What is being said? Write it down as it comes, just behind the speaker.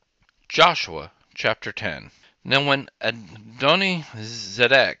Joshua chapter 10. Now when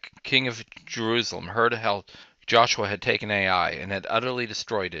Adoni-Zedek, king of Jerusalem, heard how Joshua had taken Ai and had utterly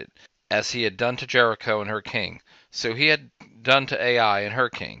destroyed it, as he had done to Jericho and her king, so he had done to Ai and her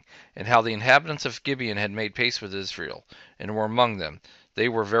king, and how the inhabitants of Gibeon had made peace with Israel, and were among them, they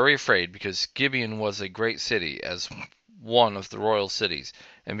were very afraid, because Gibeon was a great city, as one of the royal cities,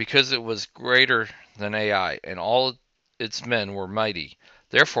 and because it was greater than Ai, and all its men were mighty.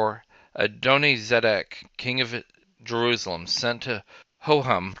 Therefore Adoni-Zedek, king of Jerusalem, sent to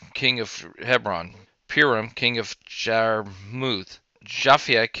Hoham, king of Hebron, Piram, king of Jarmuth,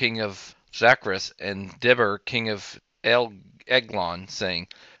 Japhia, king of Zachris, and Debir, king of Eglon, saying,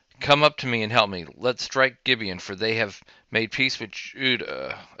 Come up to me and help me. Let's strike Gibeon, for they have made peace with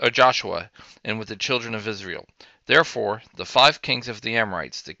Joshua and with the children of Israel. Therefore the 5 kings of the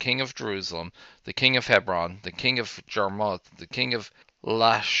Amorites, the king of Jerusalem, the king of Hebron, the king of Jarmuth, the king of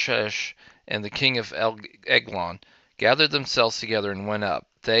Lachish, and the king of Eglon, gathered themselves together and went up,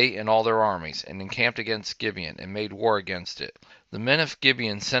 they and all their armies, and encamped against Gibeon, and made war against it. The men of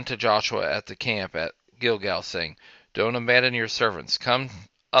Gibeon sent to Joshua at the camp at Gilgal, saying, Don't abandon your servants. Come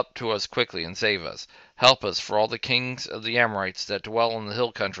up to us quickly and save us. Help us, for all the kings of the Amorites that dwell in the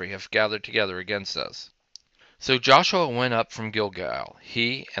hill country have gathered together against us. So Joshua went up from Gilgal,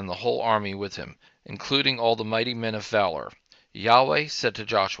 he and the whole army with him, including all the mighty men of valor. Yahweh said to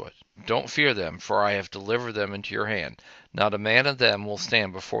Joshua, Don't fear them, for I have delivered them into your hand. Not a man of them will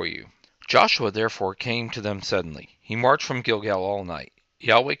stand before you. Joshua therefore came to them suddenly. He marched from Gilgal all night.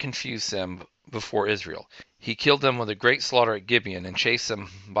 Yahweh confused them before Israel. He killed them with a great slaughter at Gibeon, and chased them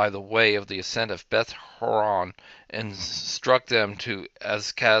by the way of the ascent of Beth Horon, and struck them to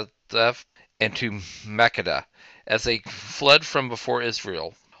Azkatheth and to Makkedah, as they fled from before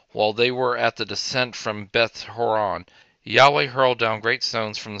Israel. While they were at the descent from Beth Horon, Yahweh hurled down great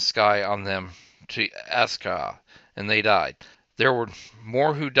stones from the sky on them to Azekah, and they died. There were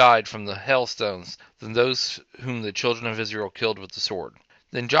more who died from the hailstones than those whom the children of Israel killed with the sword.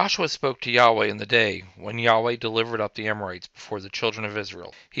 Then Joshua spoke to Yahweh in the day when Yahweh delivered up the Amorites before the children of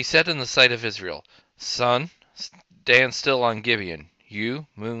Israel. He said in the sight of Israel, Sun, stand still on Gibeon. You,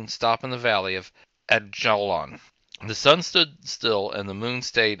 moon, stop in the valley of Ajalon. The sun stood still, and the moon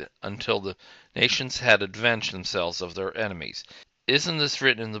stayed until the nations had avenged themselves of their enemies. Isn't this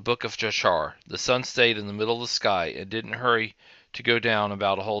written in the book of Jashar? The sun stayed in the middle of the sky and didn't hurry to go down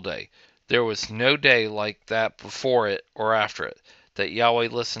about a whole day. There was no day like that before it or after it, that Yahweh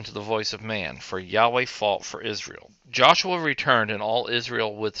listened to the voice of man, for Yahweh fought for Israel. Joshua returned and all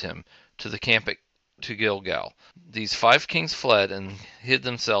Israel with him to the camp to Gilgal. These 5 kings fled and hid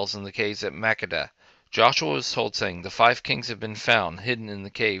themselves in the caves at Makkedah. Joshua was told, saying, The 5 kings have been found hidden in the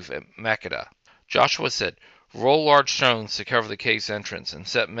cave at Makkedah. Joshua said, Roll large stones to cover the cave's entrance, and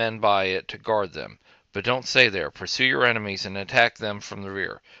set men by it to guard them. But don't stay there. Pursue your enemies and attack them from the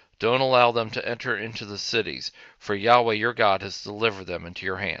rear. Don't allow them to enter into the cities, for Yahweh your God has delivered them into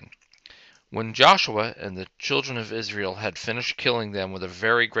your hand. When Joshua and the children of Israel had finished killing them with a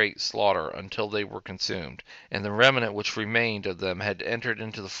very great slaughter until they were consumed, and the remnant which remained of them had entered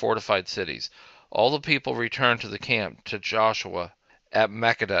into the fortified cities, all the people returned to the camp to Joshua at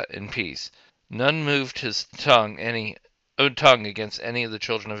Makkedah in peace. None moved his tongue against any of the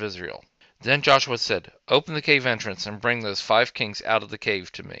children of Israel. Then Joshua said, Open the cave entrance and bring those 5 kings out of the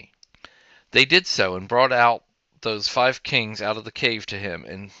cave to me. They did so, and brought out those 5 kings out of the cave to him,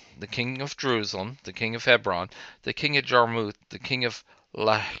 and the king of Jerusalem, the king of Hebron, the king of Jarmuth, the king of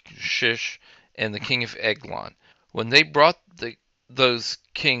Lachish, and the king of Eglon. When they brought those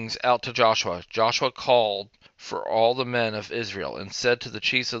kings out to Joshua, Joshua called for all the men of Israel, and said to the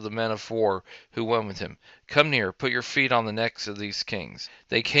chiefs of the men of war who went with him, Come near, put your feet on the necks of these kings.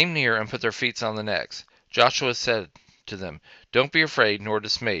 They came near and put their feet on the necks. Joshua said to them, Don't be afraid nor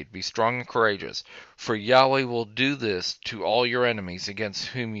dismayed, be strong and courageous, for Yahweh will do this to all your enemies against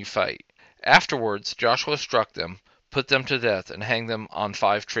whom you fight. Afterwards Joshua struck them, put them to death, and hanged them on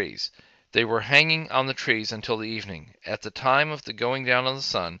 5 trees. They were hanging on the trees until the evening. At the time of the going down of the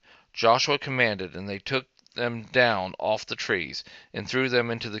sun, Joshua commanded, and they took them down off the trees, and threw them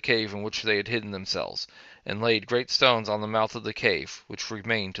into the cave in which they had hidden themselves, and laid great stones on the mouth of the cave, which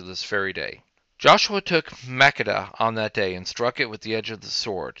remain to this very day. Joshua took Makkedah on that day, and struck it with the edge of the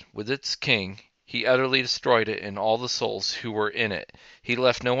sword. With its king he utterly destroyed it, and all the souls who were in it. He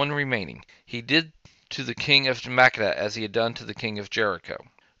left no one remaining. He did to the king of Makkedah as he had done to the king of Jericho.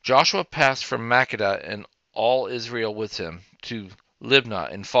 Joshua passed from Makkedah and all Israel with him to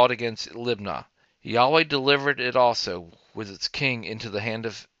Libnah, and fought against Libnah. Yahweh delivered it also with its king into the hand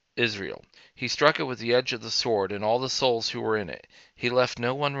of Israel. He struck it with the edge of the sword, and all the souls who were in it. He left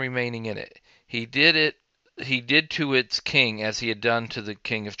no one remaining in it. He did to its king as he had done to the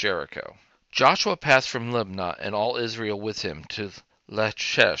king of Jericho. Joshua passed from Libnah, and all Israel with him, to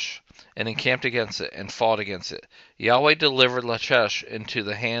Lachish, and encamped against it, and fought against it. Yahweh delivered Lachish into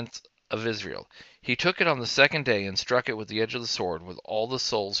the hands of Israel. He took it on the second day, and struck it with the edge of the sword, with all the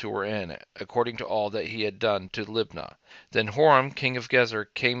souls who were in it, according to all that he had done to Libnah. Then Horam king of Gezer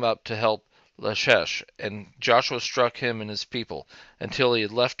came up to help Lachish, and Joshua struck him and his people, until he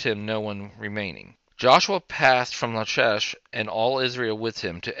had left him no one remaining. Joshua passed from Lachish, and all Israel with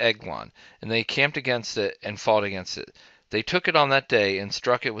him, to Eglon, and they camped against it, and fought against it. They took it on that day, and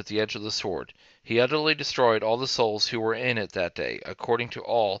struck it with the edge of the sword. He utterly destroyed all the souls who were in it that day, according to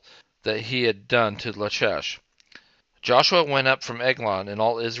all that he had done to Lachish. Joshua went up from Eglon, and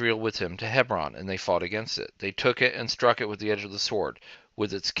all Israel with him, to Hebron, and they fought against it. They took it, and struck it with the edge of the sword,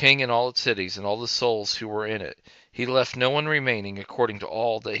 with its king and all its cities, and all the souls who were in it. He left no one remaining, according to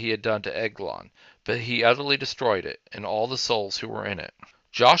all that he had done to Eglon, but he utterly destroyed it, and all the souls who were in it.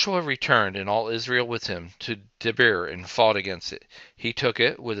 Joshua returned, and all Israel with him, to Debir, and fought against it. He took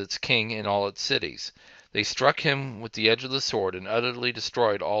it, with its king and all its cities. They struck him with the edge of the sword, and utterly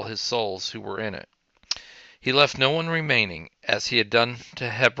destroyed all his souls who were in it. He left no one remaining, as he had done to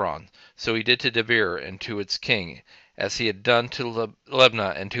Hebron, so he did to Debir and to its king, as he had done to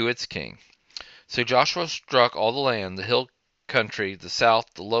Libnah and to its king. So Joshua struck all the land, the hill country, the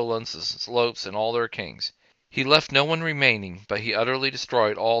south, the lowlands, the slopes, and all their kings. He left no one remaining, but he utterly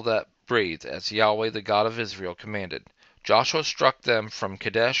destroyed all that breathed, as Yahweh the God of Israel commanded. Joshua struck them from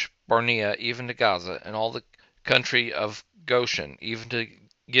Kadesh Barnea even to Gaza, and all the country of Goshen even to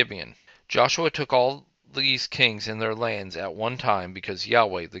Gibeon. Joshua took all these kings and their lands at one time, because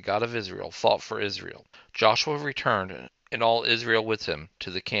Yahweh the God of Israel fought for Israel. Joshua returned, and all Israel with him,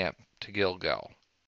 to the camp to Gilgal.